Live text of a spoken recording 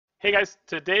Hey guys,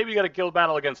 today we got a guild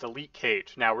battle against Elite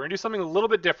Kage. Now we're going to do something a little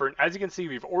bit different. As you can see,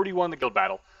 we've already won the guild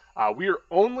battle. We are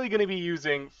only going to be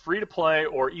using free-to-play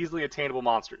or easily attainable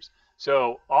monsters.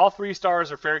 So all 3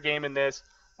 stars are fair game in this,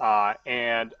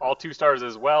 and all 2 stars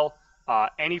as well.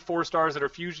 Any 4 stars that are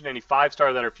fusion, any 5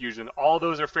 star that are fusion, all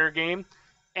those are fair game.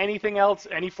 Anything else,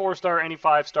 any 4 star, any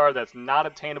 5 star that's not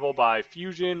obtainable by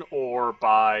fusion or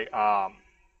by,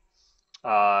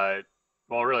 well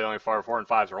really only 4 and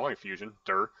 5s are only fusion,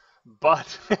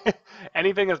 but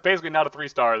anything that's basically not a 3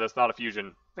 star that's not a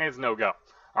fusion, it's no go.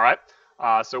 Alright,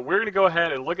 so we're going to go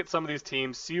ahead and look at some of these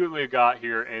teams, see what we've got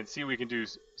here, and see what we can do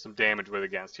some damage with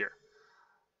against here.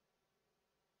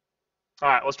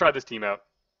 Alright, let's try this team out.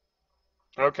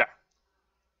 Okay,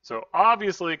 so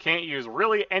obviously can't use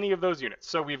really any of those units.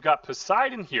 So we've got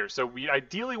Poseidon here, so we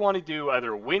ideally want to do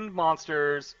either wind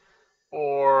monsters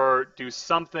or do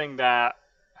something that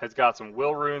has got some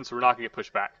will runes so we're not going to get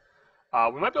pushed back.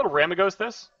 We might be able to Ramagos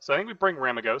this, so I think we bring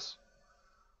Ramagos.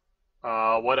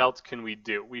 What else can we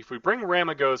do? If we bring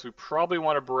Ramagos, we probably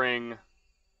want to bring...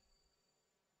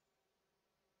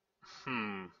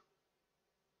 We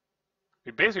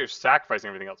basically are sacrificing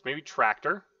everything else. Maybe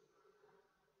Tractor.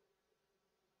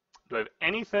 Do I have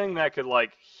anything that could,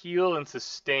 like, heal and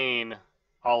sustain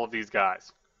all of these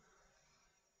guys?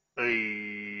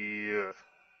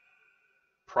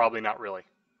 Probably not really.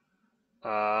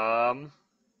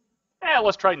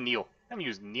 Let's try Neil. I haven't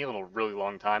used Neil in a really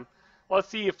long time. Let's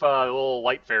see if a little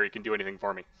Light Fairy can do anything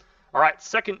for me. Alright,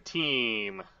 second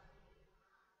team.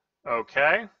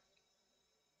 Okay.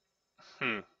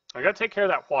 I gotta take care of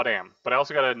that Huadam, but I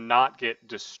also gotta not get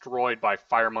destroyed by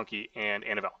Fire Monkey and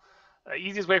Annabelle. The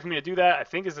easiest way for me to do that, I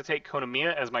think, is to take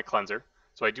Konamiya as my cleanser.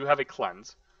 So I do have a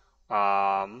cleanse.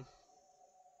 I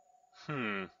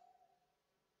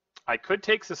could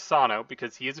take Sasano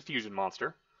because he is a fusion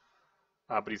monster.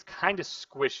 But he's kind of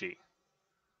squishy.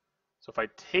 So if I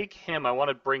take him, I want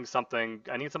to bring something.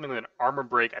 I need something with an armor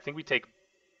break. I think we take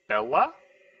Bella.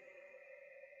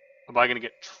 Am I going to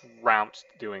get trounced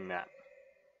doing that?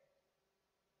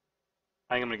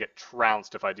 I think I'm going to get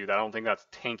trounced if I do that. I don't think that's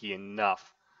tanky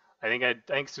enough. I think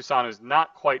Susano is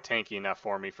not quite tanky enough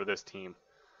for me for this team.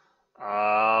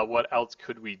 What else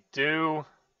could we do?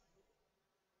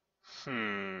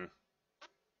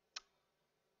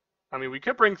 I mean, we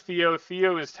could bring Theo.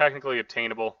 Theo is technically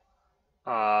obtainable.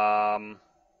 What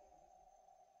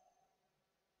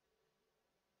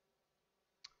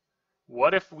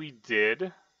if we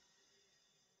did?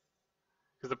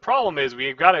 Because the problem is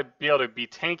we've got to be able to be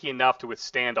tanky enough to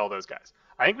withstand all those guys.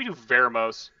 I think we do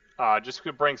Veramos. Just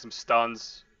to bring some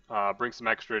stuns, bring some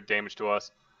extra damage to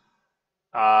us.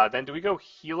 Then do we go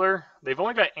healer? They've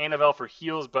only got Annabelle for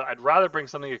heals, but I'd rather bring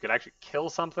something that could actually kill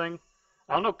something.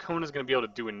 I don't know if Kona's going to be able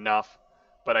to do enough,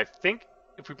 but I think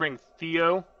if we bring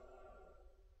Theo,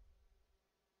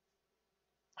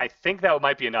 I think that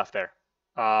might be enough there.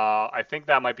 I think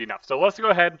that might be enough. So let's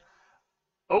go ahead.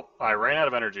 Oh, I ran out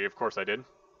of energy. Of course I did.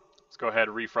 Let's go ahead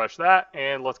and refresh that,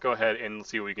 and let's go ahead and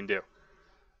see what we can do.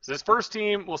 So this first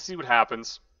team, we'll see what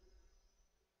happens.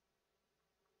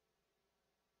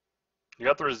 You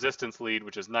got the resistance lead,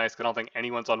 which is nice, because I don't think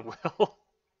anyone's on will.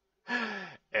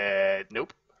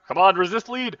 Nope. Come on, resist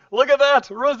lead! Look at that!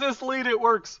 Resist lead, it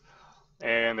works!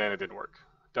 And then it didn't work.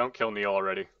 Don't kill Neil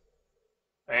already.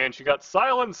 And she got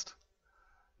silenced!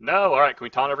 No, alright, can we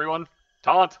taunt everyone?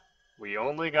 Taunt! We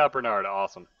only got Bernard,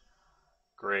 awesome.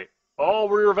 Great. Oh,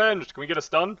 we're revenged! Can we get a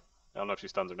stun? I don't know if she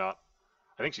stuns or not.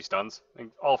 I think she stuns. I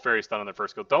think all fairies stun on their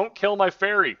first kill. Don't kill my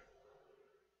fairy!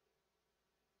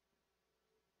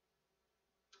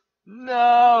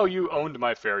 No! You owned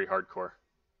my fairy hardcore.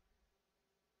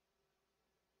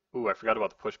 Ooh, I forgot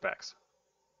about the pushbacks.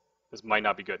 This might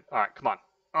not be good. Alright, come on.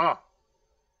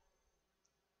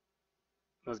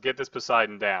 Let's get this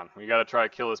Poseidon down. We gotta try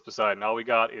to kill this Poseidon. All we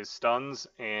got is stuns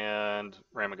and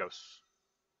Ramagos.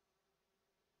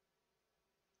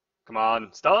 Come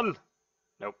on, stun!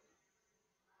 Nope.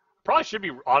 Probably should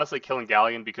be honestly killing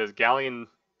Galleon because Galleon...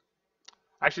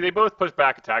 Actually, they both push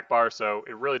back attack bar, so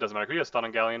it really doesn't matter. Can we get a stun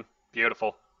on Galleon?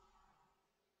 Beautiful.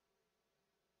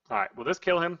 Alright, will this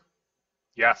kill him?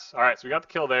 Yes. Alright, so we got the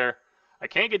kill there. I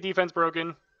can't get defense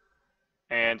broken.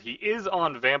 And he is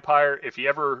on Vampire. If he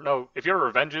ever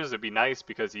revenges, it'd be nice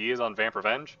because he is on Vamp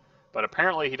Revenge. But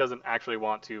apparently he doesn't actually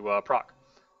want to proc.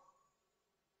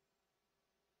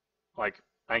 Like,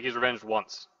 I think he's revenged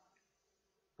once.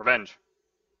 Revenge.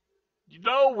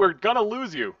 No, we're gonna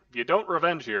lose you if you don't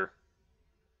revenge here.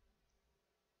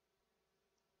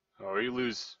 Oh, we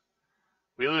lose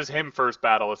him first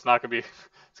battle. It's not gonna be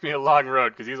it's gonna be a long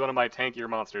road because he's one of my tankier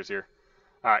monsters here.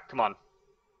 All right, come on.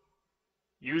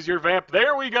 Use your vamp.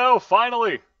 There we go.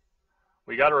 Finally.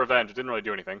 We got a revenge. It didn't really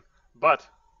do anything. But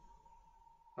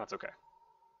that's okay.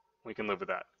 We can live with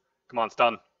that. Come on,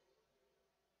 stun.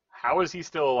 How is he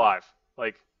still alive?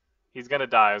 Like, he's going to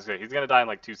die. Okay, he's going to die in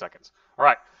like 2 seconds. All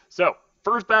right, so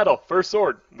first battle, first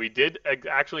sword. We did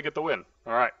actually get the win.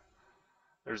 All right.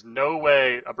 There's no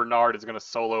way a Bernard is going to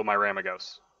solo my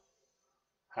Ramagos.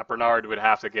 That Bernard would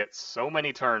have to get so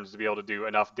many turns to be able to do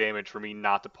enough damage for me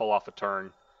not to pull off a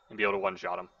turn and be able to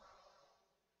one-shot him.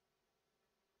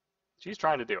 She's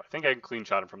trying to do. I think I can clean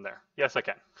shot him from there. Yes, I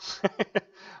can.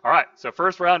 All right, so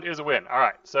first round is a win. All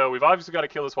right, so we've obviously got to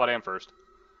kill this Wadam first,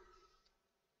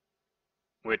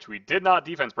 which we did not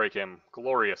defense break him.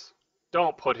 Glorious.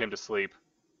 Don't put him to sleep.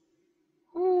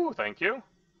 Ooh, thank you.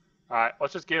 All right,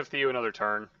 let's just give Theo another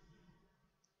turn.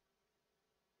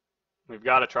 We've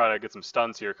got to try to get some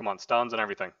stuns here. Come on, stuns and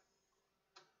everything.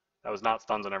 That was not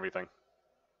stuns and everything.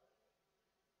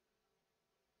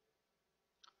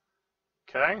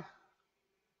 Okay.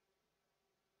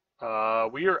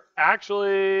 We are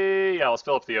actually... Yeah, let's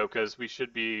fill up Theo, because we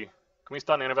should be... Can we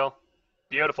stun Annabelle?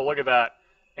 Beautiful, look at that.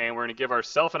 And we're going to give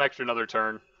ourselves an extra another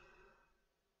turn.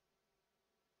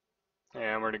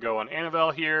 And we're going to go on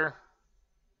Annabelle here.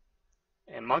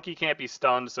 And Monkey can't be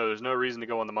stunned, so there's no reason to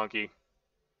go on the Monkey.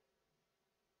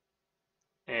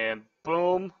 And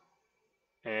boom.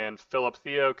 And fill up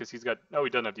Theo, because he's got... No,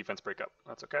 he doesn't have defense breakup.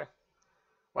 That's okay.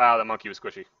 Wow, that Monkey was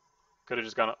squishy. Could have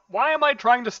just gone... Why am I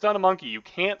trying to stun a Monkey? You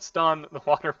can't stun the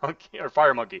Water Monkey, or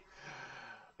Fire Monkey.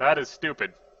 That is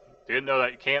stupid. Didn't know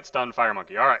that you can't stun Fire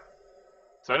Monkey. Alright.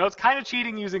 So I know it's kind of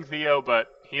cheating using Theo, but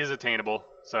he is attainable.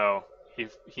 So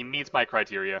he meets my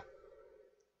criteria.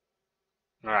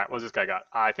 Alright, what's this guy got?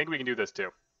 I think we can do this too.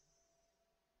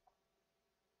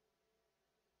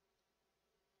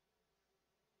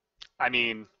 I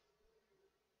mean...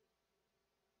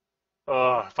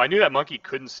 if I knew that Monkey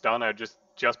couldn't stun, I would just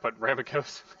put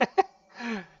Ramagos.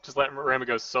 Just let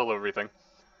Ramagos solo everything.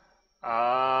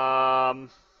 Our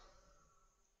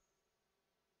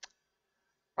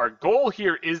goal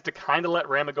here is to kind of let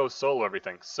Ramagos solo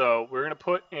everything. So we're going to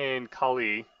put in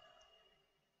Kali.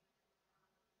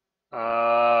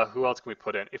 Who else can we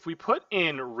put in? If we put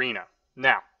in Rena.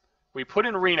 Now, we put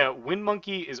in Rena, Wind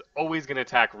Monkey is always going to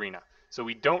attack Rena. So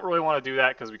we don't really want to do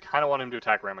that because we kind of want him to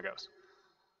attack Ramagos.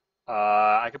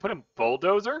 I could put in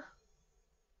Bulldozer.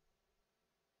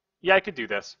 Yeah, I could do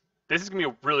this. This is going to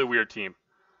be a really weird team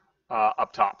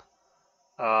up top.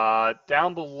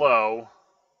 Down below,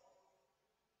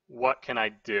 what can I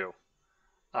do?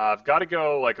 I've got to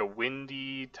go like a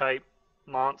windy type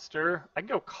monster. I can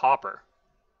go Copper.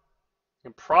 I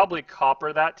can probably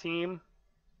Copper that team.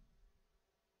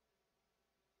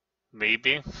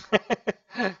 Maybe.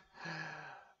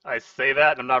 I say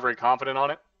that and I'm not very confident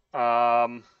on it.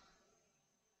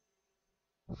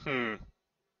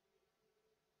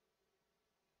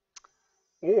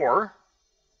 Or,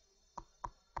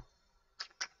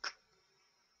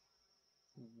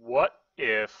 what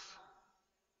if,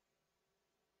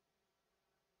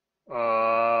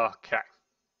 okay,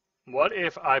 what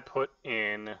if I put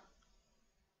in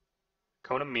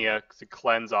Konamiya to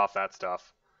cleanse off that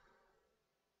stuff,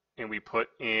 and we put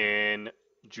in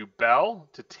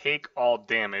Jubel to take all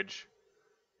damage,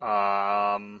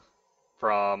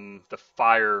 from the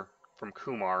fire from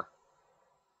Kumar.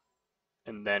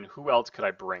 And then who else could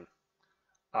I bring?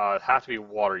 It'd have to be a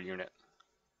water unit.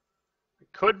 I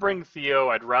could bring Theo.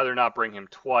 I'd rather not bring him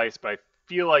twice, but I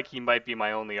feel like he might be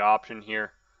my only option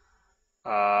here.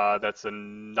 That's a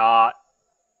not...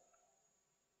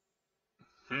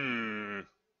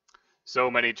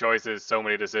 So many choices, so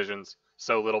many decisions,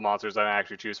 so little monsters that I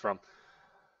actually choose from.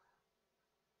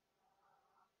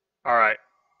 Alright.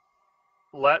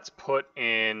 Let's put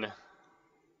in...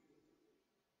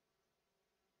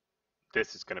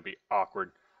 This is going to be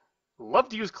awkward. Love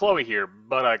to use Chloe here,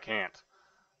 but I can't.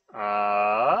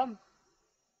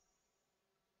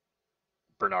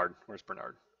 Bernard. Where's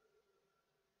Bernard?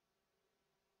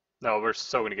 No, we're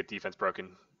so going to get defense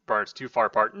broken. Barnes too far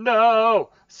apart. No!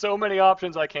 So many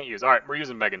options I can't use. Alright, we're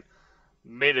using Megan.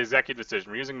 Made an executive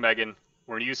decision. We're using Megan.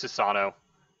 We're going to use Sasano.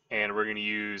 And we're going to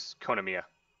use Konamiya.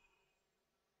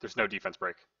 There's no defense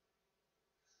break.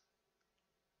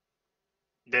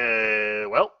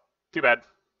 Well, too bad.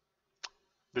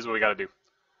 This is what we gotta do.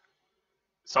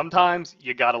 Sometimes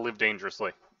you gotta live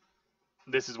dangerously.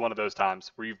 This is one of those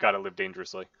times where you've gotta live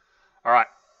dangerously. Alright.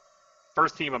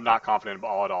 First team I'm not confident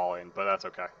at all in, but that's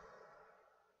okay.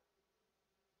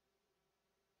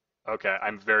 Okay,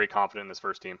 I'm very confident in this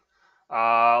first team.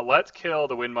 Let's kill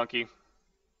the Wind Monkey.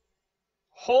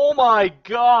 Oh my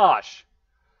gosh!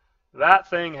 That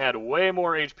thing had way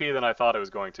more HP than I thought it was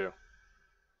going to.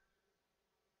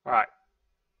 Alright.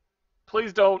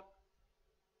 Please don't.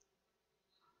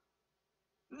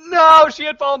 No, she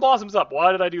had Fallen Blossoms up.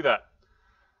 Why did I do that?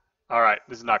 Alright,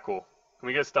 this is not cool. Can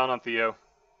we get a stun on Theo?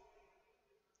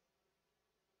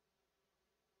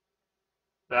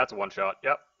 That's a one-shot.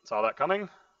 Yep, saw that coming.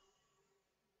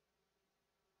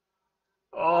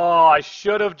 Oh, I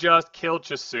should have just killed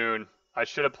Chasoon. I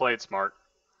should have played smart.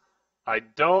 I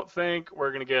don't think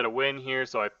we're going to get a win here,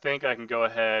 so I think I can go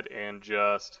ahead and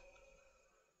just...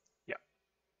 Yeah.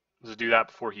 Just do that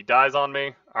before he dies on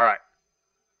me. Alright.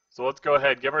 So let's go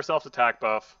ahead, give ourselves attack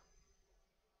buff.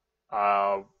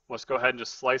 Let's go ahead and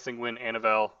just slicing win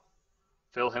Annabelle.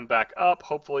 Fill him back up.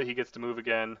 Hopefully he gets to move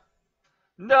again.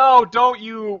 No, don't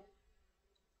you...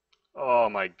 Oh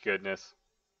my goodness.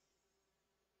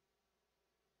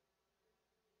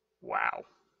 Wow.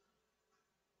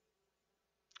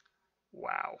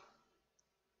 Wow.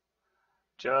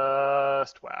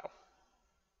 Just wow.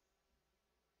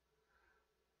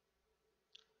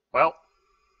 Well,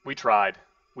 we tried.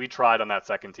 We tried on that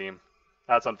second team.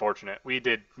 That's unfortunate. We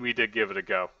did give it a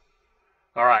go.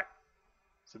 Alright.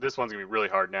 So this one's going to be really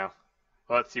hard now.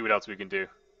 Let's see what else we can do.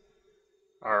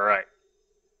 Alright.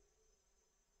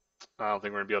 I don't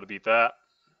think we're going to be able to beat that.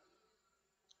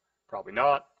 Probably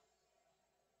not.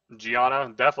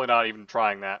 Gianna, definitely not even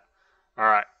trying that.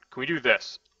 Alright. Can we do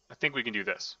this? I think we can do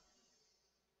this.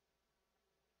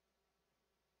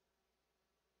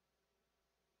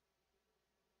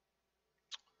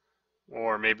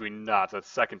 Or maybe not. That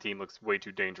second team looks way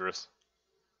too dangerous.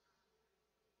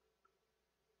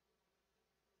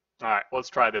 Alright, let's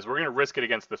try this. We're going to risk it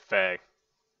against the Fae.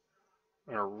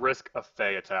 We're going to risk a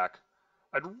Fae attack.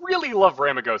 I'd really love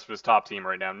Ramagos for this top team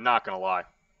right now, not going to lie.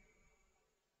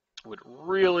 Would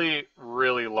really,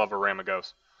 really love a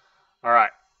Ramagos.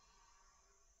 Alright.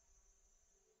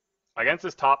 Against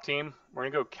this top team, we're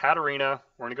going to go Katarina,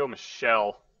 we're going to go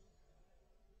Michelle,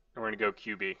 and we're going to go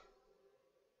QB.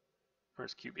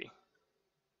 Where's QB?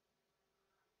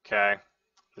 Okay.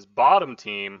 This bottom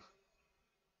team,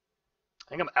 I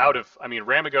think I'm out of... I mean,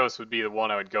 Ramagos would be the one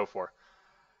I would go for.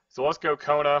 So let's go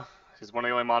Kona. He's one of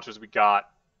the only monsters we got.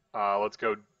 Let's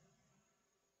go...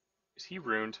 Is he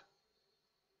ruined?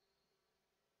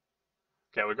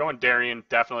 Okay, we're going Darien.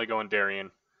 Definitely going Darien.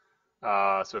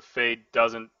 So if Faye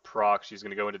doesn't proc, she's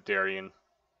going to go into Darien.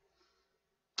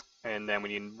 And then we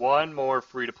need one more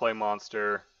free-to-play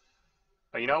monster.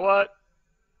 You know what?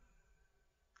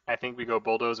 I think we go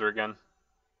Bulldozer again.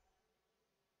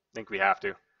 I think we have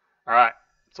to. Alright,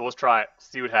 so let's try it.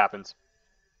 See what happens.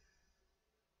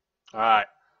 Alright.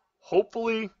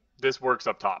 Hopefully this works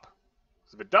up top.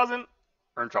 Because if it doesn't,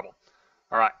 we're in trouble.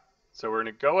 Alright, so we're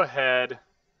going to go ahead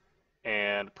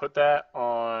and put that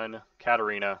on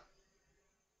Katarina.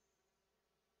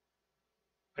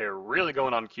 They're really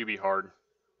going on QB hard.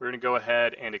 We're going to go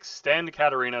ahead and extend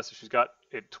Katarina, so she's got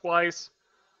it twice.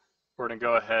 We're going to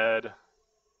go ahead...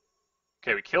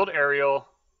 Okay, we killed Ariel,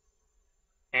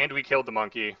 and we killed the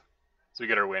monkey, so we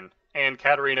get our win. And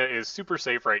Katarina is super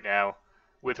safe right now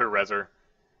with her Reser.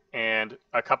 And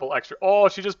a couple extra... Oh,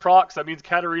 she just procs. That means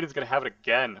Katarina's going to have it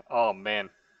again. Oh,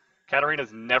 man.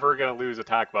 Katarina's never going to lose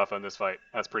attack buff on this fight.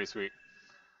 That's pretty sweet.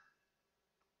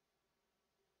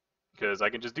 Because I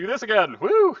can just do this again.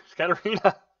 Woo!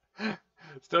 Katarina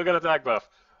still got attack buff.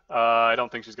 I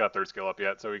don't think she's got third skill up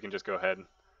yet, so we can just go ahead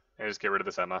and just get rid of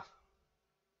this Emma.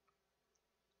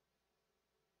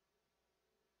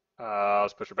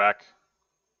 Let's push her back.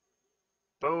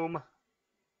 Boom.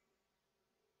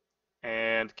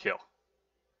 And kill.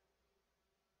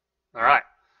 Alright.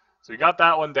 So we got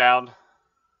that one down.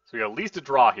 So we got at least a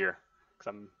draw here.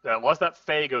 Unless that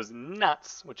Faye goes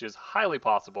nuts, which is highly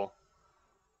possible.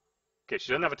 Okay,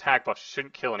 she doesn't have attack buff. She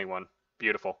shouldn't kill anyone.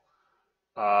 Beautiful.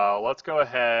 Let's go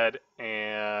ahead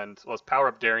and let's power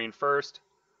up Darien first.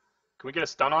 Can we get a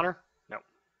stun on her? No.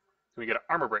 Can we get an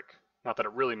armor break? Not that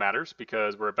it really matters,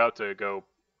 because we're about to go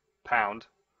pound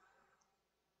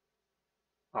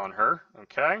on her.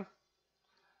 Okay.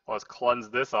 Let's cleanse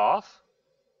this off.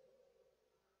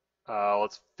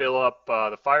 Let's fill up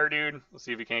the fire dude. Let's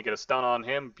see if we can't get a stun on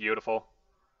him. Beautiful.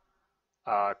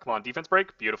 Come on, defense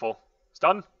break. Beautiful.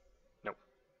 Stun? Nope.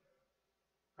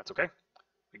 That's okay.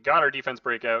 We got our defense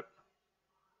break out.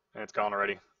 And it's gone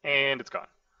already. And it's gone.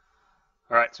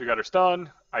 Alright, so we got our stun.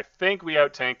 I think we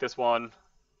out-tanked this one.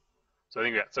 So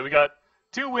we got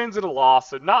 2 wins and a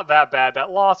loss, so not that bad.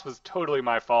 That loss was totally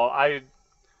my fault. I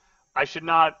should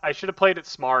have played it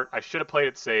smart. I should have played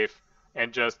it safe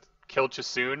and just killed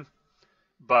Chasoon.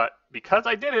 But because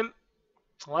I didn't,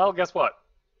 well, guess what?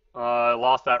 I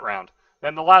lost that round.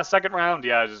 Then the second round,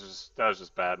 yeah, that was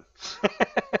just bad.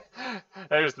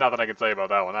 There's nothing I can say about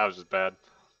that one. That was just bad.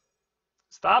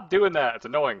 Stop doing that. It's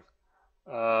annoying.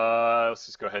 Let's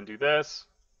just go ahead and do this.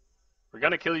 We're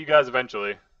gonna kill you guys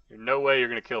eventually. There's no way you're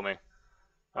gonna kill me.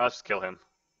 Let's just kill him.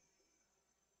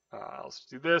 Let's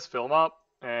do this, fill him up,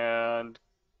 and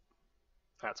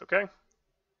that's okay.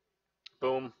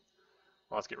 Boom.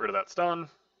 Let's get rid of that stun.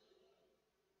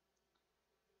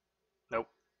 Nope.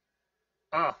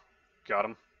 Got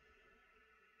him.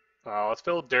 Let's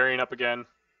fill Darian up again.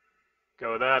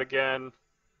 Go with that again.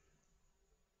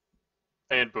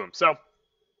 And boom. So,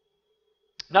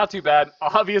 not too bad.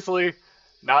 Obviously,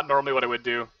 not normally what I would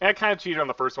do. And I kind of cheated on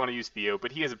the first one. I used Theo,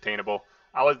 but he is obtainable.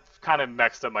 I was kind of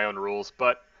mixed up my own rules.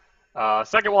 But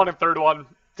second one and third one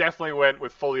definitely went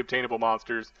with fully obtainable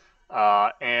monsters.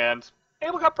 And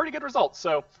we got pretty good results.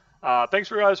 So, thanks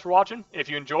for you guys for watching. If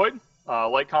you enjoyed,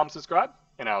 like, comment, subscribe.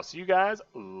 And I'll see you guys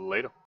later.